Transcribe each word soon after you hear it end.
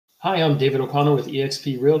Hi, I'm David O'Connor with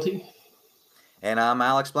eXp Realty, And I'm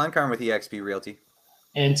Alex Blancarn with eXp Realty.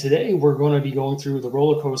 and today we're going to be going through the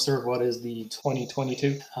roller coaster of what is the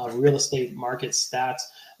 2022 real estate market stats.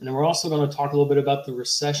 And then we're also going to talk a little bit about the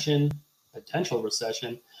recession, potential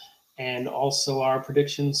recession, and also our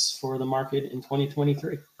predictions for the market in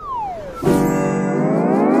 2023.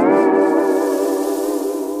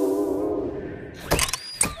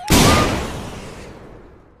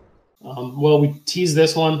 Well, we teased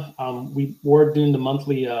this one. We were doing the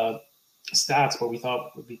monthly stats, but we thought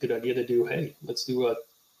it would be a good idea to do, hey, let's do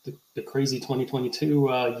the crazy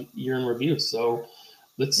 2022 year in review. So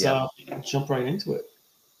let's Yeah. jump right into it.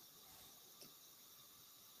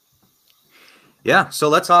 Yeah, so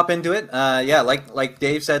let's hop into it. Like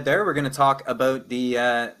Dave said there, we're going to talk about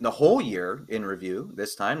the whole year in review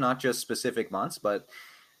this time, not just specific months, but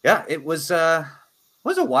yeah, it was a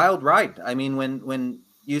wild ride. I mean, when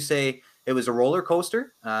you say it was a roller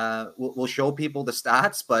coaster, we'll show people the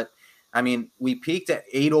stats, but I mean, we peaked at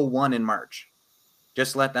 801 in March.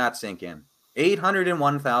 Just let that sink in.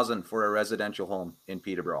 801,000 for a residential home in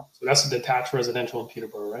Peterborough. So that's a detached residential in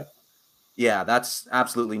Peterborough, right? Yeah, that's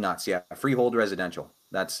absolutely nuts. Yeah, freehold residential.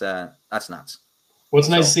 That's nuts. What's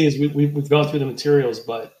nice to So see is we've gone through the materials,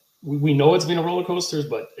 but we know it's been a roller coaster,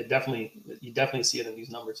 but you definitely see it in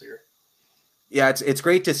these numbers here. yeah, it's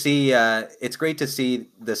great to see. It's great to see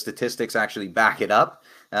the statistics actually back it up,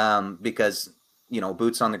 because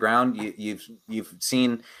boots on the ground. You've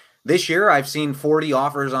seen this year. I've seen 40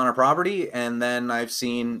 offers on a property, and then I've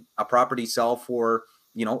seen a property sell for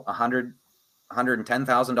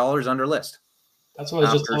 $110,000 under list That's what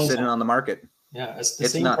I was just after telling sitting someone. on the market. Yeah, it's the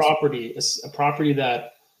It's same nuts. property. It's a property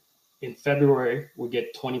that in February would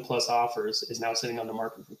get 20 plus offers is now sitting on the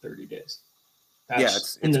market for 30 days. Yeah, That's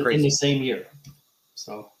it's in the crazy. same year.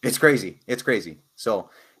 So It's crazy. It's crazy. So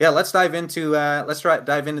yeah, let's dive into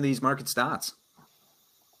these market stats.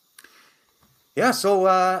 Yeah, so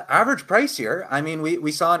average price here. I mean,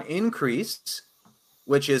 we saw an increase,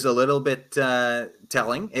 which is a little bit telling,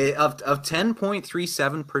 of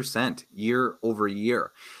 10.37% year over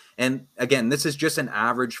year. And again, this is just an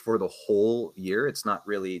average for the whole year. It's not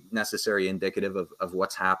really necessarily indicative of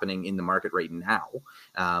what's happening in the market right now.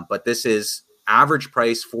 But this is average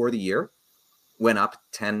price for the year went up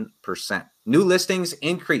 10%. New listings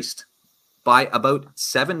increased by about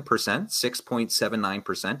 7%,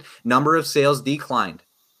 6.79%. Number of sales declined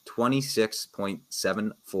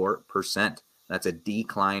 26.74%. That's a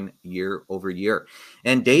decline year over year.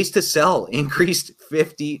 And days to sell increased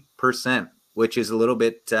 50%, which is a little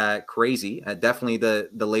bit crazy. Definitely the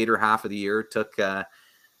later half of the year took a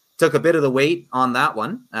bit of the weight on that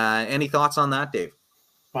one. Any thoughts on that, Dave?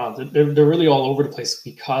 wow, they're really all over the place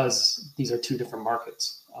because these are two different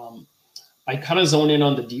markets. I kind of zone in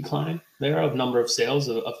on the decline there of number of sales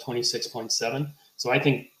of 26.7. So I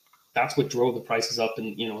think that's what drove the prices up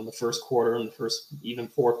in the first quarter and the first even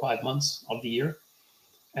 4 or 5 months of the year.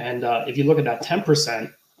 And if you look at that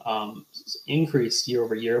 10% increase year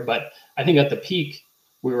over year, but I think at the peak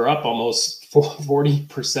we were up almost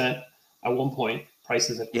 40% at one point.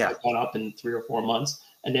 Prices had Yeah. gone up in 3 or 4 months,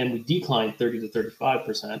 and then we declined 30 to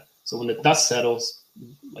 35%. So when the dust settles,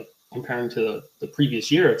 like comparing to the previous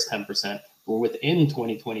year, it's 10%. But within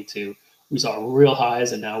 2022, we saw real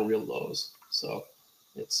highs and now real lows. So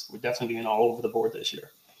we're definitely being all over the board this year.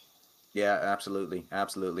 Yeah, absolutely.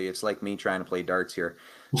 Absolutely. It's like me trying to play darts here.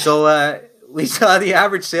 So we saw the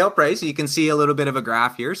average sale price. You can see a little bit of a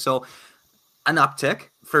graph here. So an uptick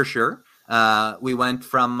for sure. We went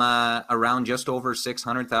from around just over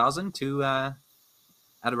 600,000 to at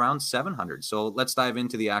around 700. So let's dive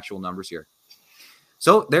into the actual numbers here.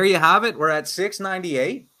 So there you have it. We're at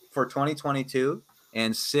 698 for 2022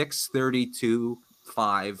 and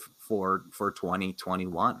 632.5 for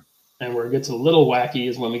 2021. And where it gets a little wacky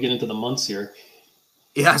is when we get into the months here.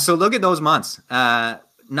 Yeah, so look at those months.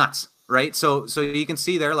 Nuts, right? So you can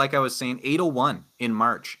see there, like I was saying, 801 in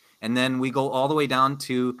March. And then we go all the way down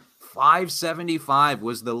to 575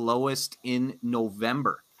 was the lowest in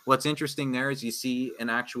November. What's interesting there is you see an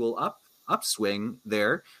actual upswing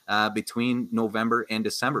there between November and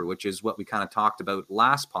December, which is what we kind of talked about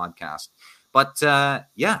last podcast. But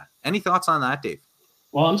yeah, any thoughts on that, Dave?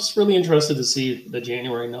 Well, I'm just really interested to see the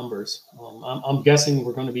January numbers. I'm guessing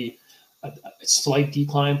we're going to be a slight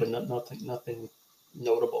decline, but nothing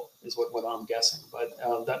notable is what I'm guessing. But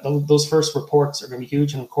those first reports are going to be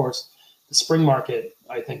huge, and of course, the spring market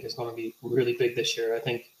I think is going to be really big this year. I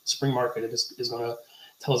think spring market is going to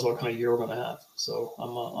tell us what kind of year we're going to have. So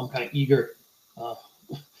I'm kind of eager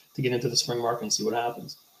to get into the spring market and see what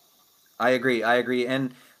happens. I agree.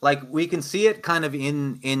 And Like we can see it kind of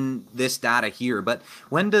in this data here, but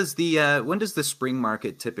when does the spring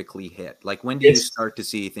market typically hit? Like when do you It's start to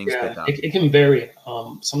see things yeah, pick up? it can vary.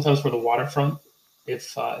 Sometimes for the waterfront,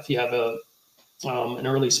 if you have an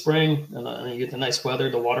early spring and you get the nice weather,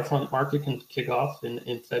 the waterfront market can kick off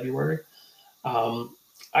in February.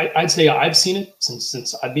 I'd say I've seen it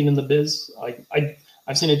since I've been in the biz.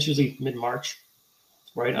 I've seen it usually mid-March,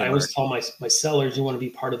 right? I always Mid-March. tell my sellers you want to be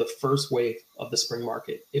part of the first wave of the spring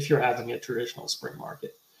market if you're having a traditional spring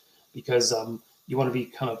market, because you want to be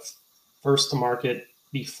kind of first to market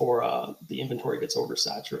before the inventory gets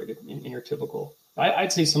oversaturated in your typical.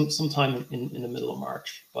 I'd say sometime in the middle of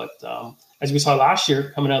March, but as we saw last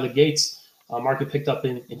year coming out of the gates, market picked up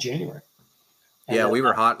in January, and Yeah, then we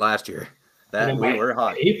were hot last year. and That then we by were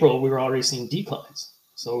hot. April we were already seeing declines.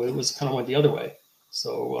 So it was kind of went the other way.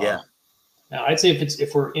 So Yeah. now I'd say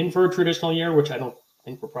if we're in for a traditional year, which I don't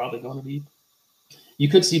think we're probably going to be, you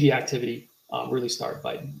could see the activity really start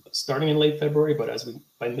by starting in late February, but as we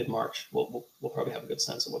by mid March, we'll probably have a good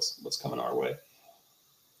sense of what's coming our way.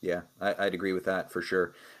 Yeah, I'd agree with that for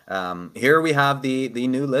sure. Here we have the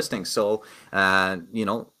new listing. So,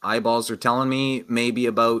 eyeballs are telling me maybe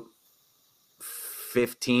about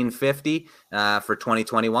 1550 for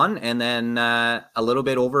 2021, and then a little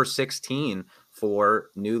bit over 16 for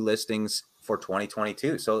new listings for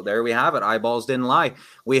 2022. So there we have it. Eyeballs didn't lie.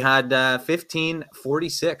 We had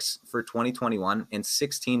 1546 for 2021 and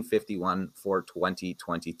 1651 for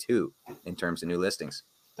 2022 in terms of new listings.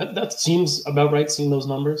 That seems about right. Seeing those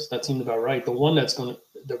numbers, that seemed about right. The one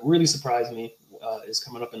that really surprised me is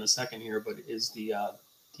coming up in a second here, but is the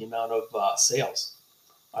amount of sales.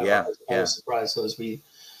 I was surprised. So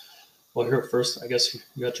here first, I guess you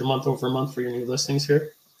got your month over month for your new listings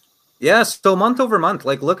here. Yeah, so month over month,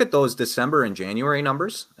 like look at those December and January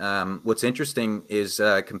numbers. What's interesting is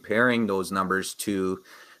comparing those numbers to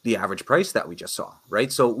the average price that we just saw,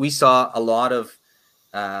 right? So we saw a lot of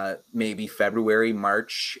maybe February,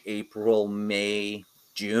 March, April, May,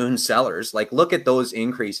 June sellers. Like look at those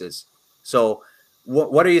increases. So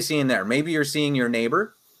what are you seeing there? Maybe you're seeing your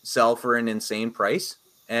neighbor sell for an insane price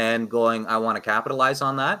and going, I want to capitalize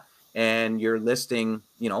on that. And you're listing,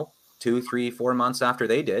 2, 3, 4 months after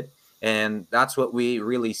they did. And that's what we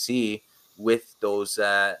really see with those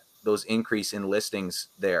increase in listings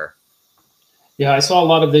there. Yeah, I saw a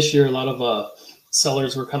lot of this year. A lot of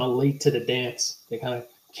sellers were kind of late to the dance. They kind of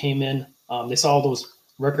came in. They saw all those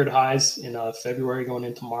record highs in February going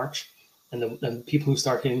into March, and the people who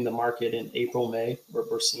start hitting the market in April, May,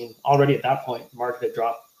 we're seeing already at that point, the market had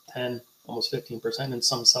dropped 10, almost 15% in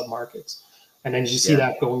some sub markets, and then you see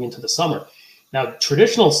that going into the summer. Now,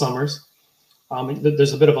 traditional summers.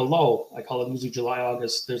 There's a bit of a lull. I call it usually July,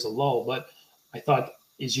 August. There's a lull, but I thought,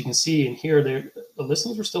 as you can see in here, the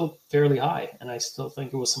listings were still fairly high, and I still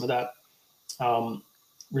think it was some of that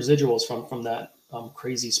residuals from that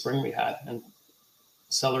crazy spring we had, and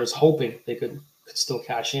sellers hoping they could still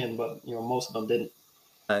cash in, but most of them didn't.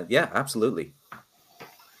 Yeah, absolutely.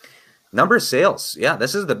 Number of sales. Yeah,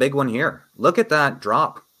 this is the big one here. Look at that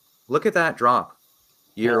drop. Look at that drop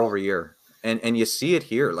year over year, and you see it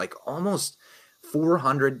here, like almost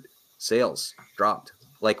 400 sales dropped.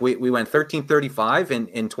 Like we went 1335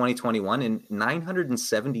 in 2021 and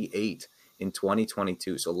 978 in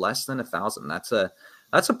 2022. So less than 1,000. That's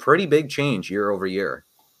a pretty big change year over year.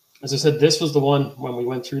 As I said, this was the one when we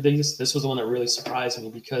went through these. This was the one that really surprised me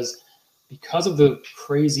because of the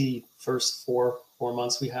crazy first four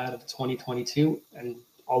months we had of 2022 and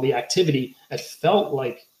all the activity. It felt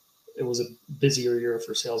like it was a busier year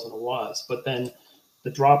for sales than it was, but then the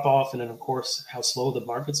drop off, and then of course how slow the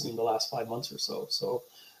market's been the last 5 months or so. So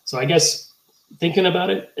I guess thinking about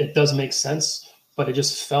it, it does make sense, but it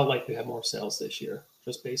just felt like we had more sales this year,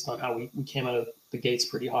 just based on how we came out of the gates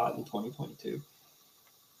pretty hot in 2022.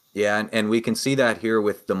 Yeah, and we can see that here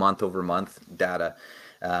with the month over month data.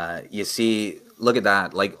 You see, look at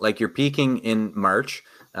that, like you're peaking in March,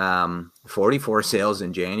 44 sales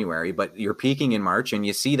in January, but you're peaking in March, and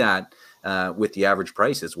you see that with the average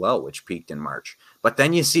price as well, which peaked in March. But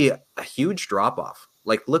then you see a huge drop off.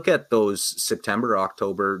 Like look at those September,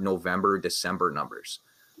 October, November, December numbers.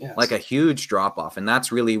 Yes. Like a huge drop off. And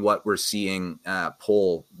that's really what we're seeing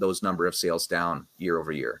pull those number of sales down year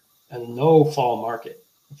over year. And no fall market.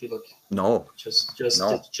 If you look, no,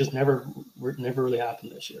 it just never really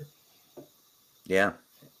happened this year. Yeah.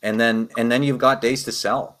 And then you've got days to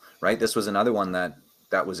sell, right? This was another one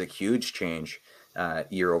that was a huge change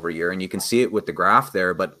year over year. And you can see it with the graph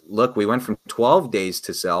there, but look, we went from 12 days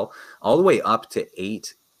to sell all the way up to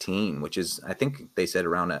 18, which is, I think they said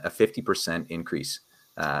around a 50% increase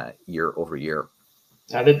year over year.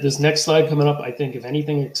 Now, this next slide coming up, I think if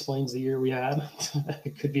anything explains the year we had,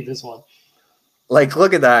 it could be this one. Like,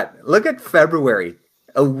 look at that. Look at February,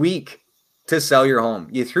 a week to sell your home.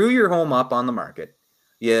 You threw your home up on the market.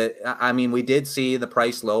 Yeah, I mean, we did see the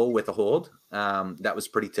price low with a hold. That was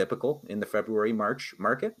pretty typical in the February, March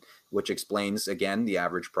market, which explains, again, the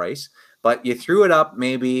average price. But you threw it up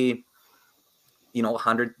maybe,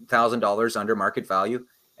 $100,000 under market value,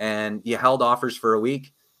 and you held offers for a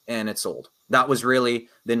week and it sold. That was really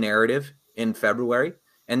the narrative in February.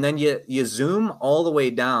 And then you zoom all the way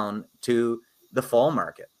down to the fall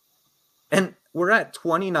market. And we're at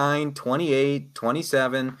 29, 28,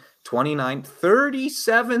 27, 29,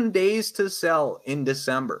 37 days to sell in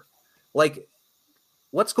December. Like,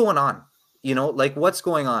 what's going on? What's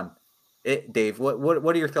going on? Dave,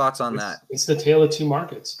 what are your thoughts on that? It's the tale of two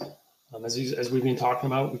markets. As we've been talking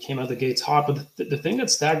about, we came out the gates hot. But the thing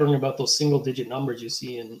that's staggering about those single-digit numbers you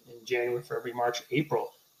see in January, February, March,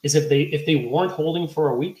 April is if they weren't holding for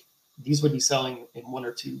a week, these would be selling in 1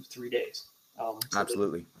 or 2, 3 days. So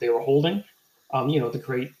Absolutely. they were holding, to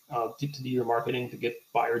create to do your marketing, to get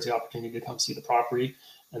buyers the opportunity to come see the property,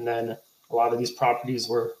 and then a lot of these properties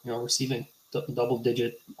were receiving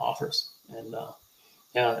double-digit offers, and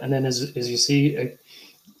and then as you see,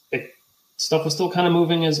 stuff was still kind of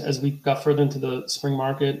moving as we got further into the spring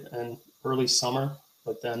market and early summer,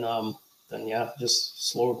 but then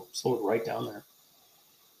just slowed right down there.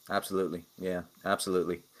 Absolutely. Yeah,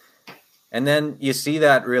 absolutely. And then you see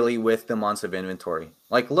that really with the months of inventory.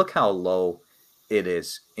 Like, look how low it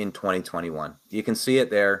is in 2021. You can see it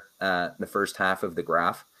there, the first half of the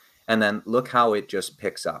graph. And then look how it just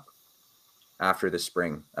picks up after the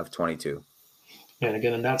spring of 22. And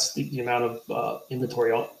again, and that's the amount of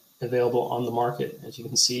inventory available on the market. As you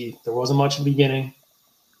can see, there wasn't much in the beginning,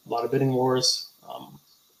 a lot of bidding wars,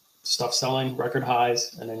 stuff selling, record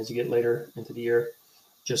highs. And then as you get later into the year,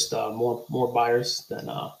 just more buyers than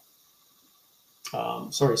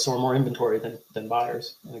more inventory than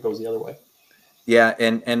buyers, and it goes the other way. Yeah,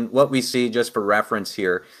 and what we see, just for reference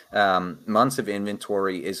here, months of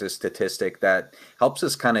inventory is a statistic that helps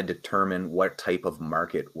us kind of determine what type of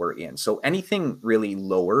market we're in. So anything really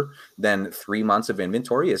lower than 3 months of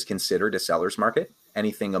inventory is considered a seller's market.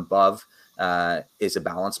 Anything above is a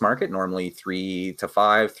balanced market, normally 3 to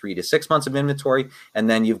 5, 3 to 6 months of inventory. And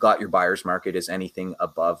then you've got your buyer's market is anything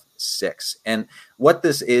above 6. And what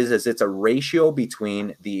this is it's a ratio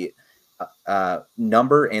between the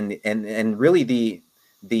number and really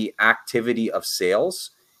the activity of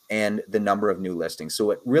sales and the number of new listings.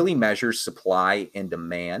 So it really measures supply and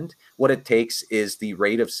demand. What it takes is the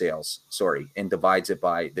rate of sales, and divides it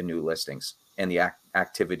by the new listings and the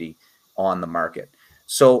activity on the market.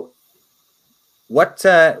 So what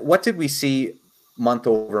did we see month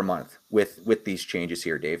over month with these changes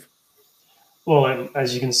here, Dave? Well,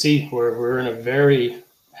 as you can see, we're in a very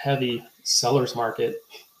heavy seller's market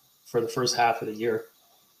for the first half of the year,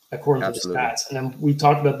 according Absolutely. to the stats. And then we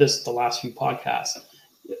talked about this the last few podcasts.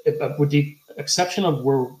 With the exception of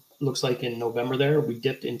where it looks like in November there, we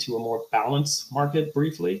dipped into a more balanced market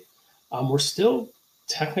briefly. We're still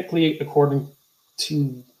technically, according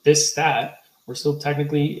to this stat, we're still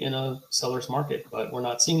technically in a seller's market, but we're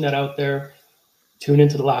not seeing that out there. Tune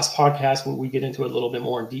into the last podcast where we get into it a little bit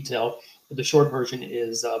more in detail. But the short version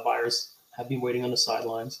is buyers have been waiting on the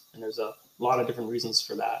sidelines, and there's a lot of different reasons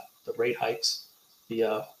for that. The rate hikes, we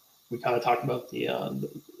kind of talked about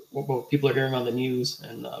what people are hearing on the news,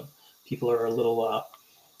 and people are a little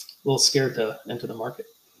scared to enter the market.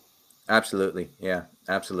 Absolutely. Yeah,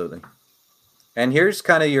 absolutely. And here's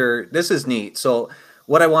kind of this is neat. So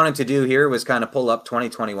what I wanted to do here was kind of pull up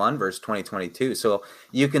 2021 versus 2022. So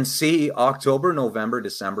you can see October, November,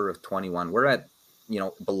 December of 21, we're at,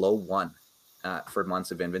 below 1 for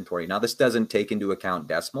months of inventory. Now, this doesn't take into account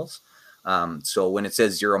decimals. So when it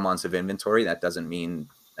says 0 months of inventory, that doesn't mean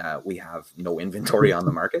we have no inventory on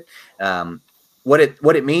the market. What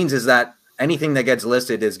it means is that anything that gets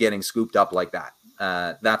listed is getting scooped up like that.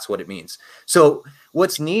 That's what it means. So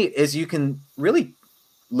what's neat is you can really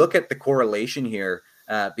look at the correlation here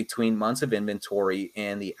between months of inventory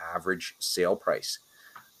and the average sale price.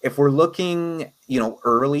 If we're looking,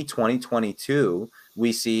 early 2022,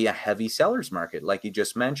 we see a heavy seller's market, like you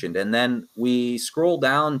just mentioned. And then we scroll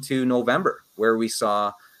down to November, where we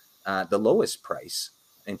saw the lowest price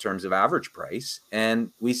in terms of average price,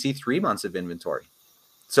 and we see 3 months of inventory.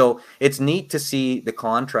 So it's neat to see the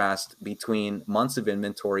contrast between months of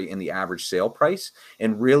inventory and the average sale price,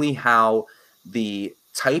 and really how the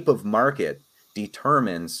type of market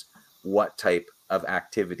determines what type of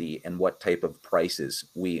activity and what type of prices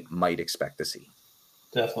we might expect to see.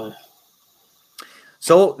 Definitely.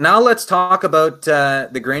 So now let's talk about the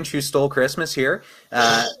Grinch who stole Christmas here.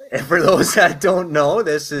 For those that don't know,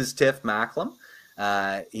 this is Tiff Macklem.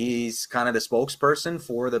 He's kind of the spokesperson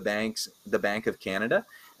for the Bank of Canada.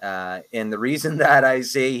 And the reason that I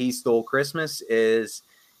say he stole Christmas is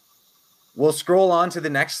we'll scroll on to the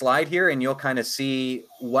next slide here and you'll kind of see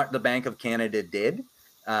what the Bank of Canada did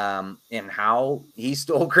and how he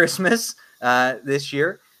stole Christmas this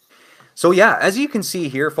year. So yeah, as you can see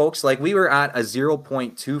here, folks, like we were at a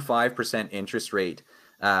 0.25% interest rate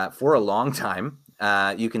for a long time.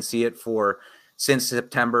 You can see it for since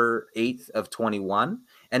September 8th of 21.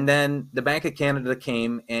 And then the Bank of Canada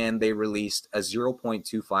came and they released a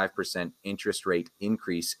 0.25% interest rate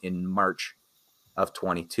increase in March of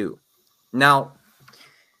 22. Now,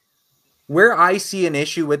 where I see an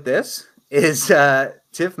issue with this is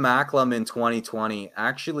Tiff Macklem in 2020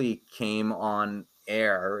 actually came on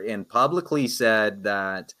air and publicly said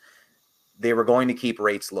that they were going to keep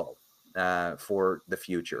rates low for the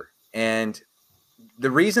future. And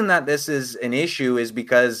the reason that this is an issue is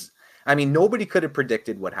because, I mean, nobody could have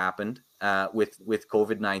predicted what happened with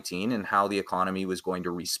COVID-19 and how the economy was going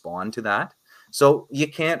to respond to that. So you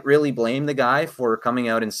can't really blame the guy for coming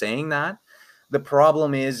out and saying that. The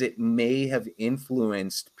problem is it may have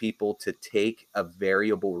influenced people to take a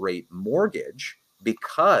variable rate mortgage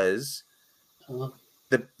because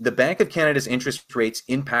the Bank of Canada's interest rates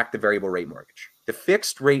impact the variable rate mortgage. The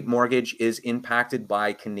fixed rate mortgage is impacted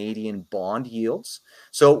by Canadian bond yields.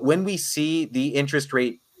 So when we see the interest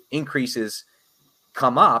rate increases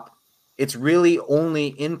come up, it's really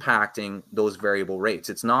only impacting those variable rates.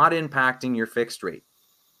 It's not impacting your fixed rate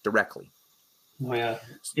directly. Oh yeah,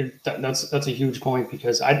 that's a huge point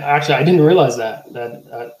because I didn't realize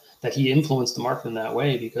that he influenced the market in that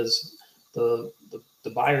way because the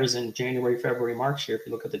buyers in January, February, March here, if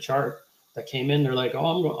you look at the chart that came in, they're like,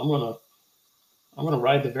 oh, I'm gonna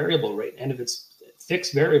ride the variable rate, and if it's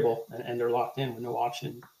fixed variable and they're locked in with no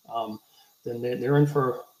option, then they're in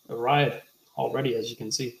for a ride already, as you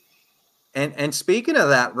can see. And speaking of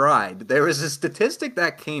that ride, there was a statistic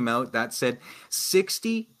that came out that said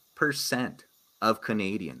 60% of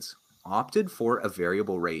Canadians opted for a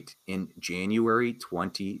variable rate in January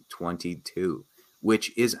 2022,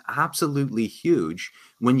 which is absolutely huge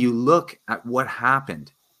when you look at what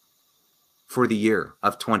happened for the year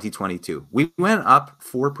of 2022. We went up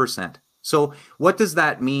 4%. So what does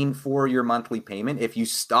that mean for your monthly payment if you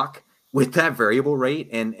stuck with that variable rate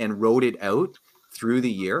and rode it out through the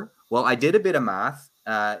year? Well, I did a bit of math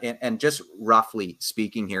and just roughly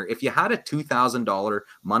speaking here, if you had a $2,000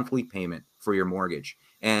 monthly payment for your mortgage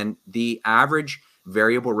and the average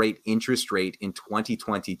variable rate interest rate in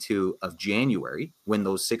 2022 of January, when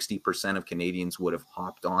those 60% of Canadians would have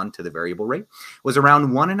hopped on to the variable rate, was around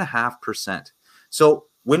 1.5%. So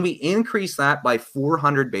when we increase that by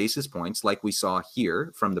 400 basis points, like we saw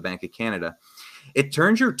here from the Bank of Canada, it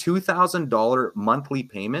turns your $2,000 monthly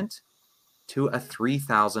payment to a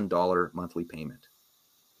 $3,000 monthly payment.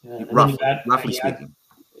 Yeah, roughly speaking.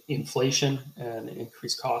 Inflation and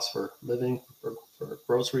increased costs for living, for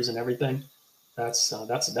groceries and everything. That's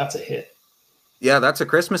a hit. Yeah, that's a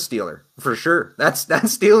Christmas stealer for sure. That's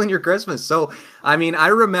stealing your Christmas. So, I mean, I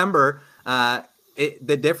remember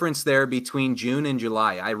the difference there between June and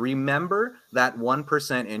July. I remember that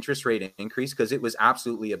 1% interest rate increase because it was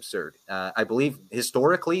absolutely absurd. I believe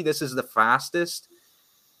historically, this is the fastest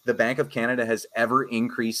the Bank of Canada has ever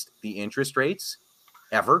increased the interest rates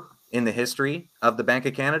ever in the history of the Bank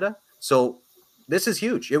of Canada. So this is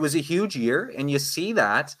huge. It was a huge year. And you see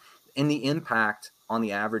that in the impact on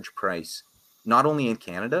the average price, not only in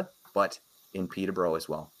Canada, but in Peterborough as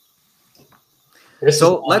well. This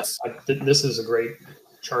is a great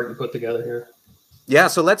chart you put together here. Yeah,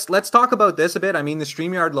 so let's talk about this a bit. I mean, the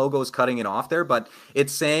StreamYard logo is cutting it off there, but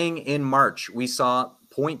it's saying in March we saw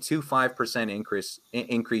 0.25%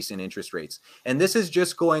 increase in interest rates. And this is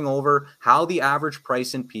just going over how the average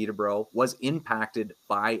price in Peterborough was impacted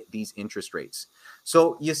by these interest rates.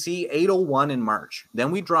 So you see 801 in March,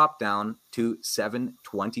 then we dropped down to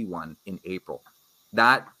 721 in April.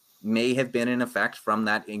 That may have been in effect from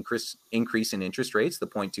that increase in interest rates, the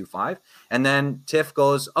 0.25. And then Tiff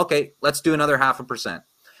goes, okay, let's do another 0.5%.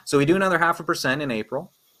 So we do another 0.5% in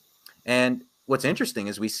April. And what's interesting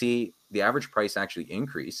is we see the average price actually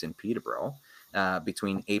increase in Peterborough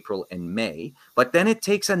between April and May, but then it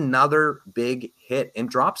takes another big hit and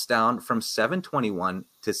drops down from 721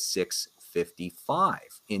 to 655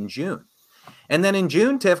 in June. And then in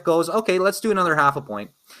June, Tiff goes, okay, let's do another 0.5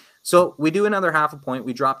 point. So we do another 0.5 point.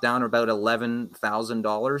 We drop down about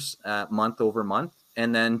 $11,000 month over month.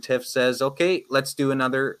 And then Tiff says, okay, let's do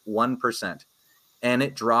another 1%. And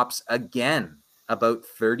it drops again about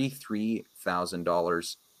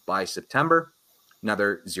 $33,000 by September,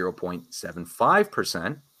 another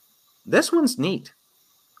 0.75%. This one's neat.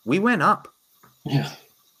 We went up. Yeah.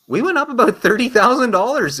 We went up about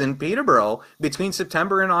 $30,000 in Peterborough between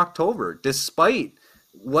September and October, despite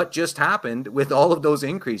what just happened with all of those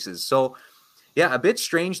increases. So, yeah, a bit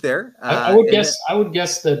strange there. I would guess. I would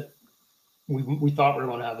guess that we thought we were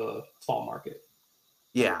going to have a fall market.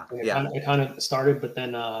 Yeah, It kind of started, but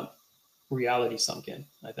then reality sunk in,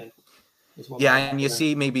 I think. Yeah, and you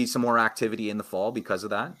see maybe some more activity in the fall because of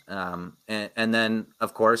that. And then,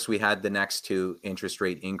 of course, we had the next two interest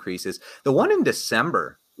rate increases. The one in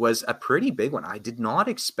December was a pretty big one. I did not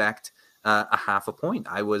expect a half a point.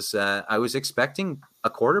 I was expecting a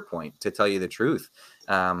quarter point, to tell you the truth.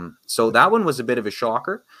 So that one was a bit of a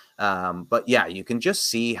shocker. But yeah, you can just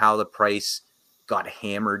see how the price got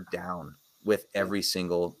hammered down with every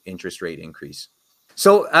single interest rate increase.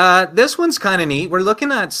 So this one's kind of neat. We're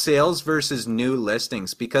looking at sales versus new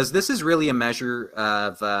listings because this is really a measure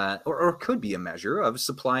of, or could be a measure of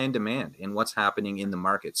supply and demand and what's happening in the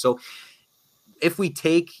market. So if we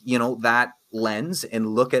take, that lens and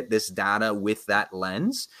look at this data with that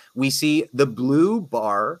lens, we see the blue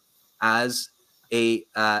bar as a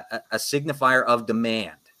signifier of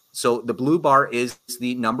demand. So the blue bar is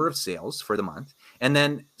the number of sales for the month. And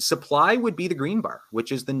then supply would be the green bar,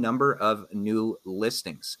 which is the number of new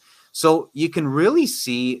listings. So you can really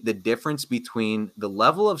see the difference between the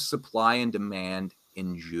level of supply and demand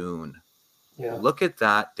in June. Yeah. Look at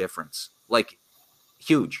that difference. Like,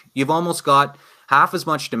 huge. You've almost got half as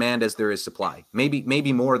much demand as there is supply,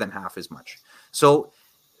 maybe more than half as much. So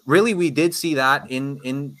really, we did see that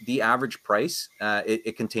in the average price.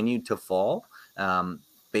 It continued to fall.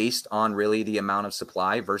 Based on really the amount of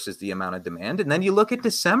supply versus the amount of demand. And then you look at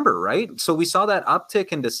December, right? So we saw that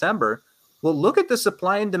uptick in December. Well, look at the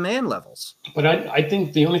supply and demand levels. But I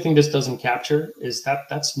think the only thing this doesn't capture is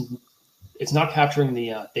it's not capturing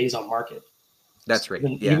the days on market. That's right.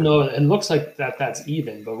 Even though it looks like that's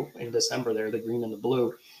even, but in December there, the green and the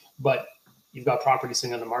blue, but you've got property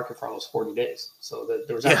sitting on the market for almost 40 days. So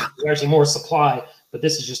there's actually more supply, but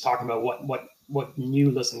this is just talking about what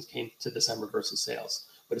new listings came to December versus sales.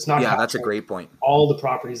 But it's not. Yeah, that's a great point. All the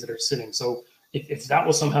properties that are sitting. So if that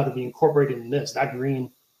was somehow to be incorporated in this, that green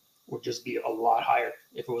would just be a lot higher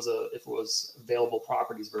if it was available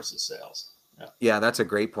properties versus sales. Yeah, that's a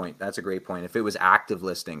great point. If it was active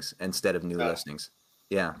listings instead of new listings.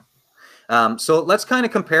 Yeah. So let's kind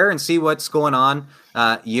of compare and see what's going on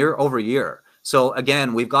year over year. So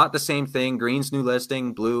again, we've got the same thing. Green's new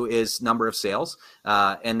listing, blue is number of sales.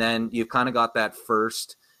 And then you've kind of got that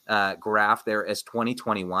first graph there as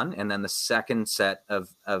 2021, and then the second set of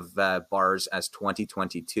bars as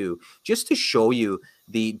 2022, just to show you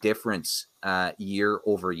the difference year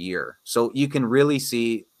over year. So you can really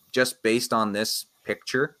see, just based on this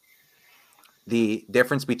picture, the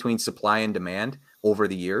difference between supply and demand over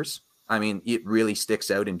the years. I mean, it really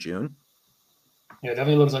sticks out in June. Yeah, it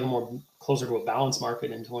definitely looks like closer to a balanced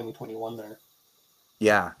market in 2021 there.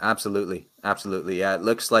 Yeah, absolutely. Yeah, it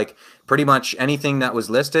looks like pretty much anything that was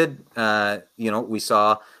listed, we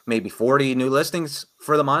saw maybe 40 new listings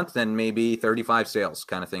for the month and maybe 35 sales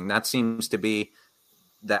kind of thing. That seems to be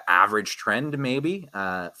the average trend maybe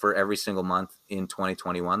for every single month in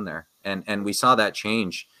 2021 there. And we saw that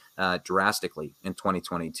change drastically in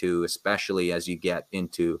 2022, especially as you get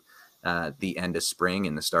into the end of spring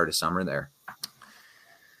and the start of summer there.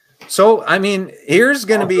 So, I mean, here's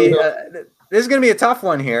going to be... This is going to be a tough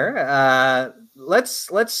one here. Let's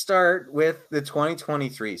start with the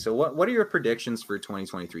 2023. So what are your predictions for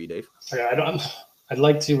 2023, Dave? I'd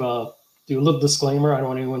like to do a little disclaimer. I don't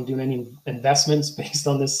want anyone doing any investments based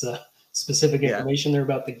on this specific information they're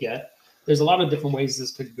about to get. There's a lot of different ways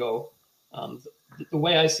this could go. The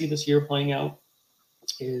way I see this year playing out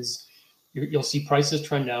is you'll see prices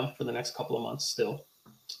trend down for the next couple of months still.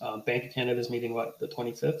 Bank of Canada is meeting, the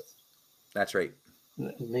 25th? That's right.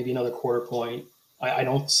 Maybe another quarter point. I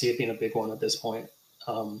don't see it being a big one at this point.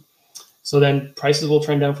 So then prices will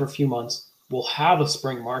trend down for a few months. We'll have a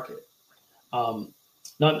spring market.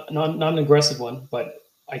 Not an aggressive one, but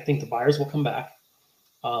I think the buyers will come back.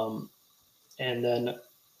 And then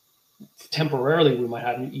temporarily we might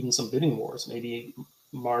have even some bidding wars, maybe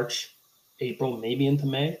March, April, maybe into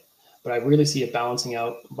May. But I really see it balancing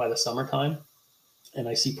out by the summertime. And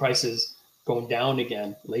I see prices going down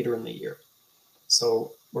again later in the year.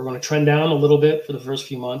 So we're going to trend down a little bit for the first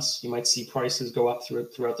few months. You might see prices go up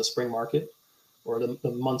throughout the spring market or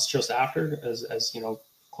the months just after as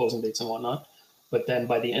closing dates and whatnot. But then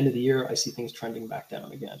by the end of the year, I see things trending back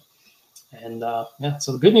down again. And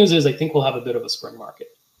so the good news is I think we'll have a bit of a spring market.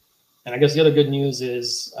 And I guess the other good news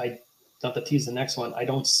is, not to tease the next one, I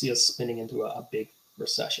don't see us spinning into a big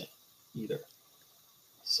recession either.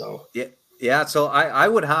 So yeah. So I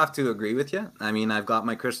would have to agree with you. I mean, I've got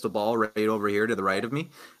my crystal ball right over here to the right of me,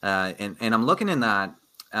 and I'm looking in that,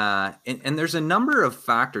 and there's a number of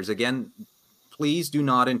factors. Again, please do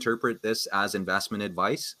not interpret this as investment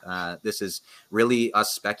advice. This is really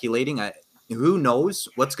us speculating. Who knows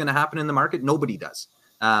what's going to happen in the market? Nobody does.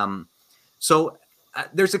 So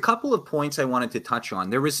there's a couple of points I wanted to touch on.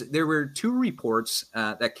 There were two reports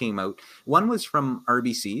that came out. One was from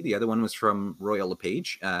RBC. The other one was from Royal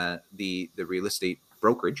LePage, the real estate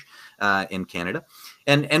brokerage in Canada.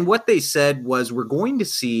 And what they said was, we're going to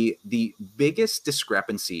see the biggest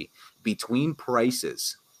discrepancy between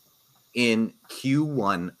prices in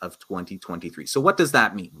Q1 of 2023. So what does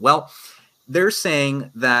that mean? Well, they're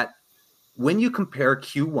saying that when you compare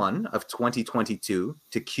Q1 of 2022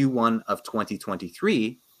 to Q1 of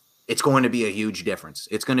 2023, it's going to be a huge difference.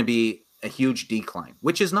 It's going to be a huge decline,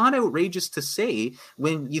 which is not outrageous to say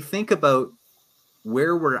when you think about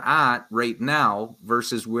where we're at right now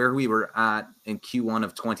versus where we were at in Q1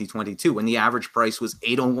 of 2022, when the average price was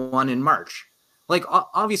 801 in March. Like,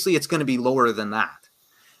 obviously, it's going to be lower than that.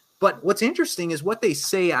 But what's interesting is what they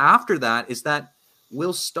say after that is that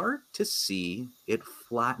we'll start to see it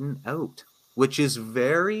flatten out, which is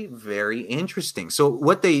very, very interesting. So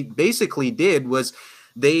what they basically did was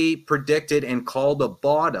they predicted and called a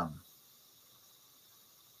bottom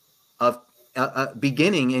of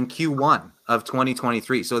beginning in Q1 of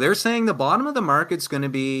 2023. So they're saying the bottom of the market's going to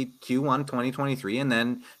be Q1 2023, and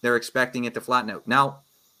then they're expecting it to flatten out. Now,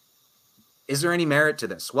 is there any merit to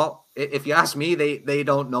this? Well, if you ask me, they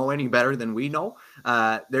don't know any better than we know.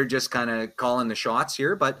 They're just kind of calling the shots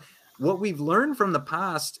here. But what we've learned from the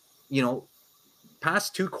past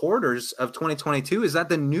 2 quarters of 2022 is that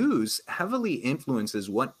the news heavily influences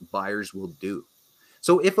what buyers will do.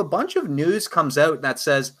 So if a bunch of news comes out that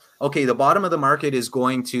says, okay, the bottom of the market is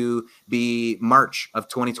going to be March of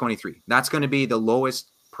 2023, that's going to be the lowest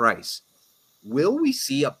price, will we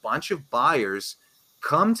see a bunch of buyers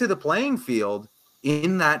come to the playing field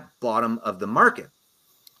in that bottom of the market?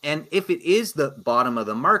 And if it is the bottom of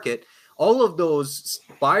the market, all of those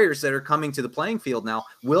buyers that are coming to the playing field now,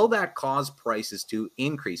 will that cause prices to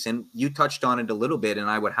increase? And you touched on it a little bit, and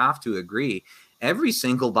I would have to agree. Every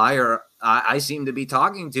single buyer I seem to be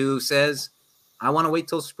talking to says, I want to wait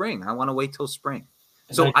till spring. I want to wait till spring.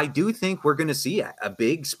 So I do think we're going to see a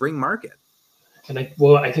big spring market. And I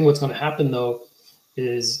think what's going to happen, though,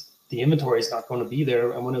 is the inventory is not going to be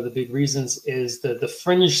there. And one of the big reasons is the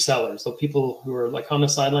fringe sellers, the people who are like on the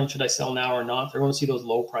sideline, should I sell now or not? They're going to see those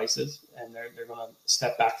low prices, and they're going to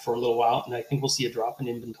step back for a little while. And I think we'll see a drop in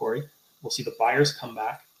inventory. We'll see the buyers come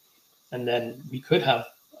back. And then we could have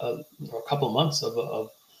a couple of months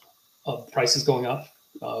of prices going up,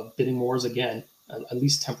 bidding wars again, at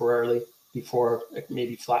least temporarily, before it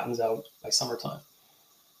maybe flattens out by summertime.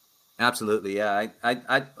 Absolutely. Yeah.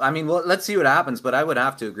 I mean, well, let's see what happens, but I would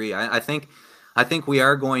have to agree. I think we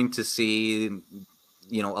are going to see,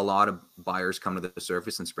 a lot of buyers come to the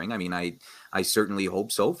surface in spring. I mean, I certainly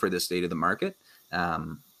hope so for the state of the market.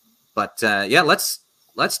 But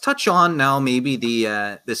let's touch on now maybe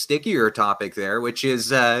the stickier topic there, which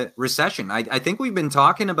is recession. I think we've been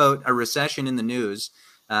talking about a recession in the news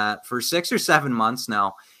for 6 or 7 months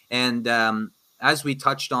now. And as we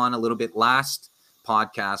touched on a little bit last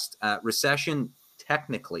podcast, recession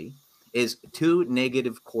technically is 2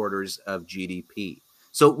 negative quarters of GDP.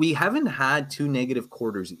 So we haven't had 2 negative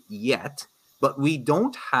quarters yet, but we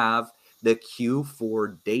don't have the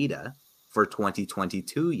Q4 data for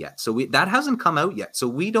 2022 yet. So that hasn't come out yet. So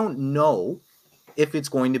we don't know if it's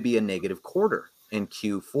going to be a negative quarter in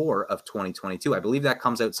Q4 of 2022. I believe that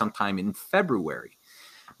comes out sometime in February.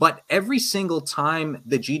 But every single time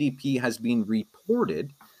the GDP has been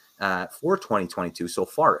reported for 2022 so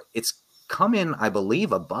far, it's come in, I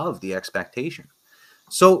believe, above the expectation.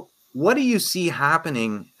 So what do you see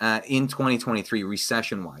happening in 2023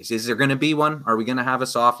 recession-wise? Is there going to be one? Are we going to have a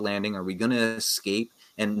soft landing? Are we going to escape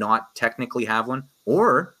and not technically have one?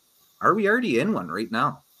 Or are we already in one right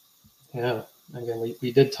now? Yeah, again,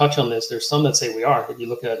 we did touch on this. There's some that say we are. If you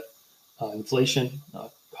look at inflation,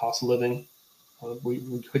 cost of living,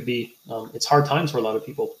 we could be, it's hard times for a lot of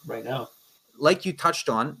people right now. Like you touched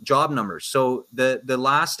on, job numbers. So the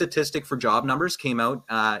last statistic for job numbers came out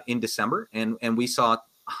in December, and we saw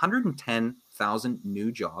 110,000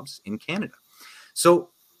 new jobs in Canada. So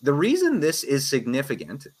the reason this is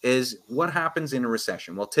significant is what happens in a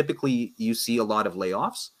recession. Well, typically you see a lot of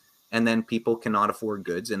layoffs, and then people cannot afford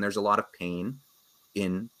goods, and there's a lot of pain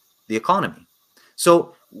in the economy.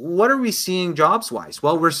 So what are we seeing jobs wise?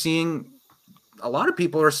 Well, we're seeing a lot of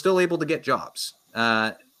people are still able to get jobs.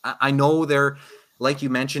 I know they're, like you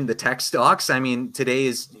mentioned, the tech stocks. I mean, today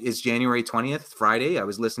is January 20th, Friday. I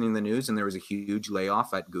was listening to the news and there was a huge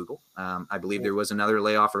layoff at Google. I believe there was another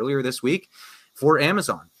layoff earlier this week for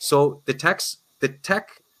Amazon. So the tech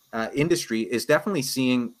industry is definitely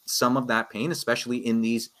seeing some of that pain, especially in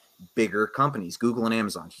these bigger companies, Google and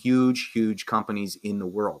Amazon, huge companies in the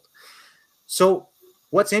world. So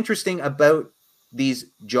what's interesting about these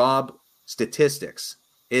job statistics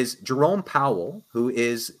is Jerome Powell, who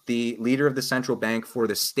is the leader of the central bank for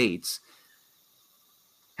the states,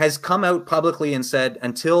 has come out publicly and said,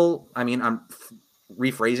 I'm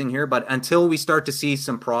rephrasing here, but until we start to see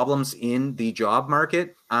some problems in the job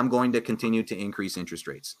market, I'm going to continue to increase interest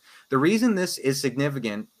rates. The reason this is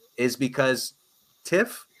significant is because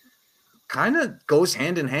TIF kind of goes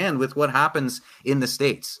hand in hand with what happens in the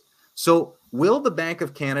States. So will the Bank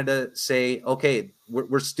of Canada say, okay,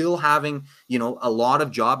 we're still having, a lot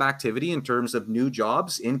of job activity in terms of new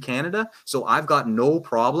jobs in Canada, so I've got no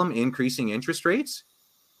problem increasing interest rates?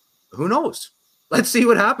 Who knows? Let's see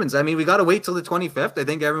what happens. I mean, we got to wait till the 25th. I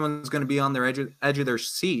think everyone's going to be on their edge of their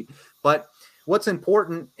seat. But what's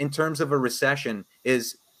important in terms of a recession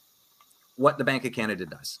is what the Bank of Canada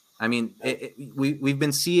does. I mean, we've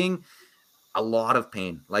been seeing a lot of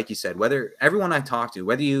pain, like you said, whether everyone I talk to,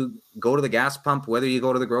 whether you go to the gas pump, whether you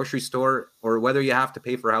go to the grocery store, or whether you have to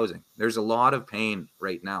pay for housing, there's a lot of pain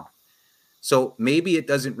right now. So maybe it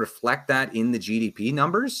doesn't reflect that in the GDP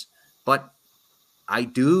numbers, but I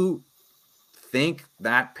do think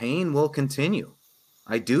that pain will continue.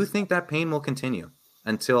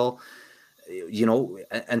 until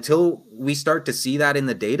we start to see that in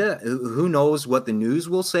the data. Who knows what the news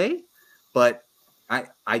will say, but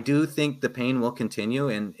I do think the pain will continue,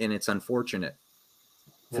 and it's unfortunate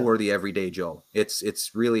for the everyday Joe.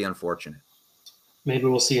 It's really unfortunate. Maybe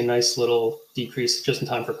we'll see a nice little decrease just in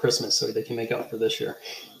time for Christmas so they can make up for this year.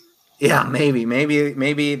 Yeah,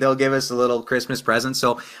 maybe they'll give us a little Christmas present.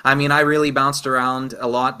 So, I mean, I really bounced around a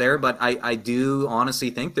lot there, but I do honestly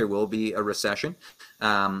think there will be a recession.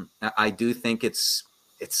 I do think it's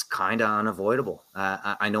kind of unavoidable.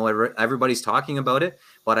 I know everybody's talking about it,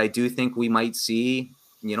 but I do think we might see,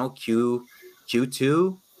 Q2,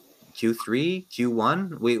 Q3,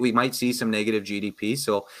 Q1, we might see some negative GDP.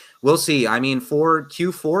 So we'll see. I mean, for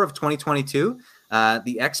Q4 of 2022,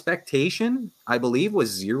 the expectation, I believe,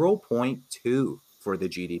 was 0.2 for the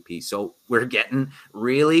GDP. So we're getting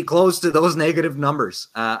really close to those negative numbers.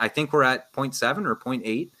 I think we're at 0.7 or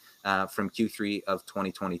 0.8 from Q3 of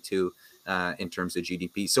 2022 in terms of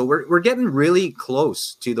GDP. So we're getting really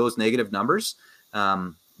close to those negative numbers.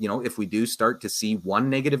 If we do start to see one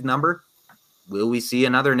negative number, will we see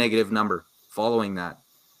another negative number following that?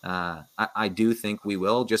 I do think we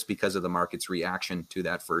will, just because of the market's reaction to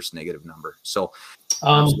that first negative number. So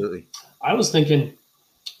absolutely. I was thinking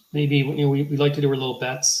maybe we like to do our little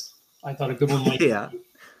bets. I thought a good one might be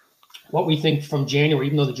what we think from January,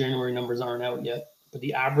 even though the January numbers aren't out yet, but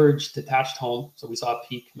the average detached home. So we saw a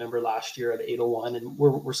peak, remember, last year at 801, and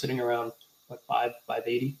we're sitting around what,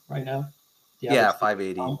 580 right now.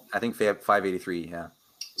 580. I think 583. Yeah.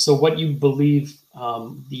 So what you believe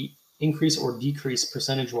the increase or decrease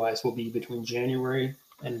percentage-wise will be between January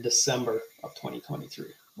and December of 2023?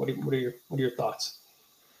 What are your thoughts?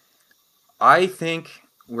 I think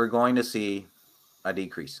we're going to see a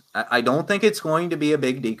decrease. I don't think it's going to be a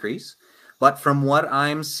big decrease, but from what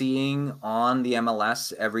I'm seeing on the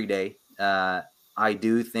MLS every day, I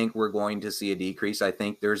do think we're going to see a decrease. I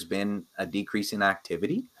think there's been a decrease in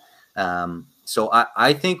activity. So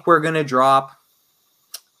I think we're going to drop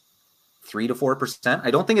 3 to 4%. I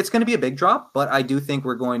don't think it's going to be a big drop, but I do think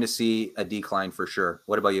we're going to see a decline for sure.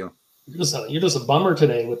 What about you? You're just a bummer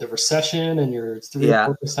today with the recession and your 3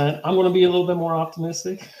 to 4%. I'm going to be a little bit more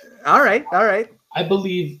optimistic. All right. I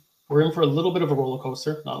believe we're in for a little bit of a roller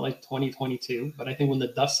coaster, not like 2022, but I think when the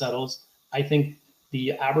dust settles, I think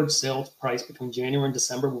the average sales price between January and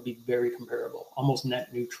December will be very comparable, almost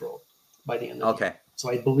net neutral by the end of the year. So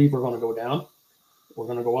I believe we're going to go down. We're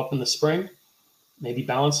going to go up in the spring, maybe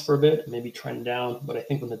balance for a bit, maybe trend down. But I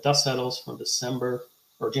think when the dust settles from December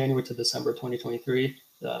or January to December 2023,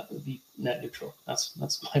 it would be net neutral. That's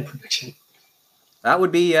my prediction. That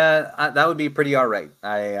would be pretty all right.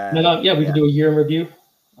 We could do a year in review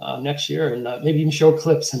next year and maybe even show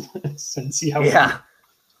clips and see how.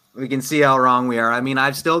 We can see how wrong we are. I mean,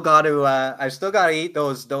 I've still got to eat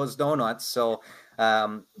those donuts. So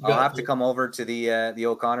I'll have to come over to the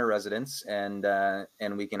O'Connor residence and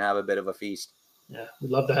we can have a bit of a feast. Yeah,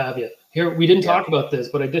 we'd love to have you here. We didn't talk about this,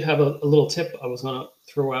 but I did have a little tip I was going to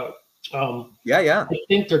throw out. Yeah. I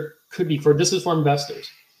think there could be, this is for investors,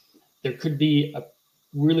 there could be a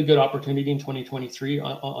really good opportunity in 2023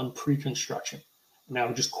 on pre-construction.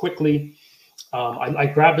 Now, just quickly, I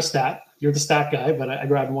grabbed a stat. You're the stat guy, but I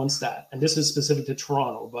grabbed one stat, and this is specific to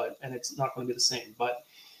Toronto, and it's not going to be the same. But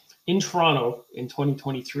in Toronto in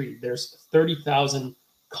 2023, there's 30,000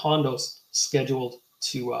 condos scheduled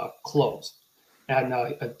to close, and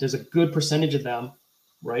there's a good percentage of them,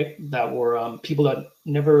 right, that were people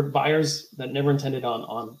buyers that never intended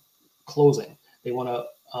on closing. They want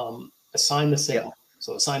to assign the sale,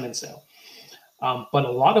 so assignment sale. But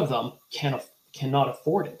a lot of them cannot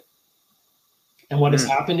afford it. And what has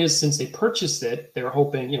happened is, since they purchased it, they're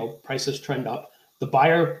hoping, prices trend up. The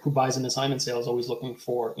buyer who buys an assignment sale is always looking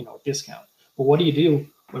for, a discount. But what do you do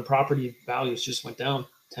when property values just went down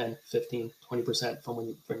 10, 15, 20% from when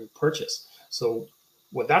you purchase? So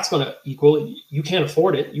what that's going to equal, you can't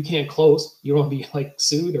afford it. You can't close. You don't want to be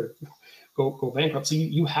sued or go bankrupt. So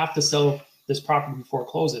you have to sell this property before it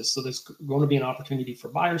closes. So there's going to be an opportunity for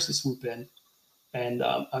buyers to swoop in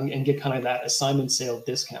and get kind of that assignment sale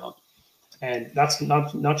discount. And that's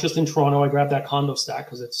not just in Toronto. I grabbed that condo stat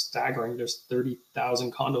because it's staggering. There's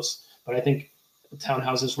 30,000 condos, but I think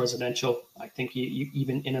townhouses, residential, I think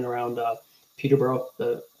even in and around Peterborough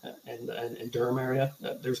and Durham area,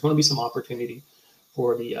 there's going to be some opportunity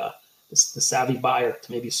for the savvy buyer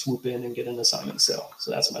to maybe swoop in and get an assignment sale. So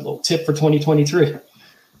that's my little tip for 2023.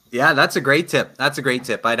 Yeah, that's a great tip.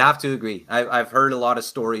 I'd have to agree. I've heard a lot of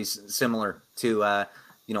stories similar to,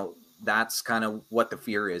 that's kind of what the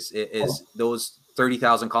fear is those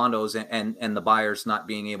 30,000 condos and the buyers not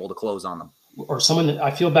being able to close on them. Or I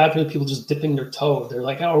feel bad for the people just dipping their toe. They're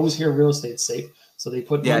like, I always hear real estate's safe. So they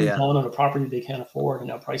put money down on a property they can't afford, and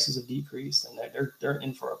now prices have decreased, and they're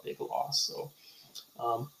in for a big loss. So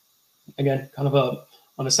again, kind of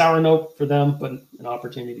on a sour note for them, but an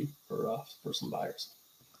opportunity for some buyers.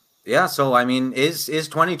 Yeah. So, I mean, is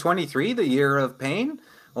 2023 the year of pain?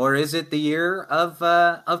 Or is it the year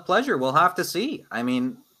of pleasure? We'll have to see. I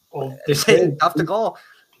mean, it's tough to call.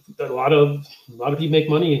 A lot of people make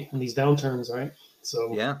money in these downturns, right?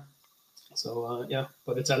 So yeah.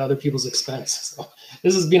 But it's at other people's expense. So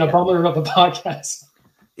this has been a bummer of a podcast.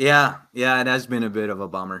 Yeah, it has been a bit of a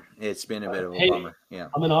bummer. It's been a bit of a bummer. Yeah,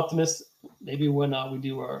 I'm an optimist. Maybe when we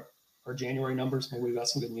do our January numbers, maybe we got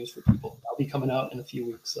some good news for people. I'll be coming out in a few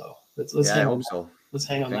weeks, so let's I hope so. Let's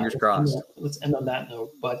hang on. Fingers crossed. Let's end on that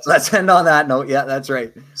note. Let's end on that note. Yeah, that's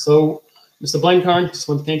right. So, Mr. Blancarn, just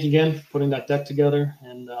want to thank you again for putting that deck together,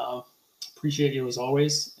 and appreciate you as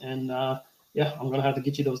always. And I'm gonna have to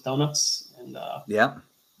get you those donuts, and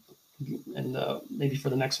maybe for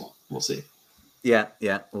the next one, we'll see. Yeah,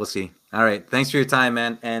 we'll see. All right, thanks for your time,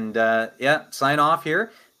 man. And sign off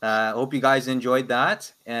here. Hope you guys enjoyed that,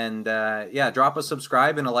 and drop a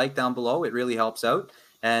subscribe and a like down below. It really helps out.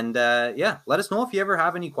 And let us know if you ever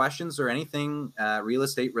have any questions or anything real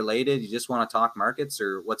estate related. You just want to talk markets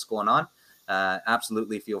or what's going on.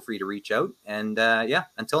 Absolutely feel free to reach out. And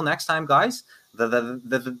until next time, guys,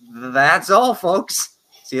 that's all, folks.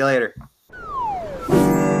 See you later.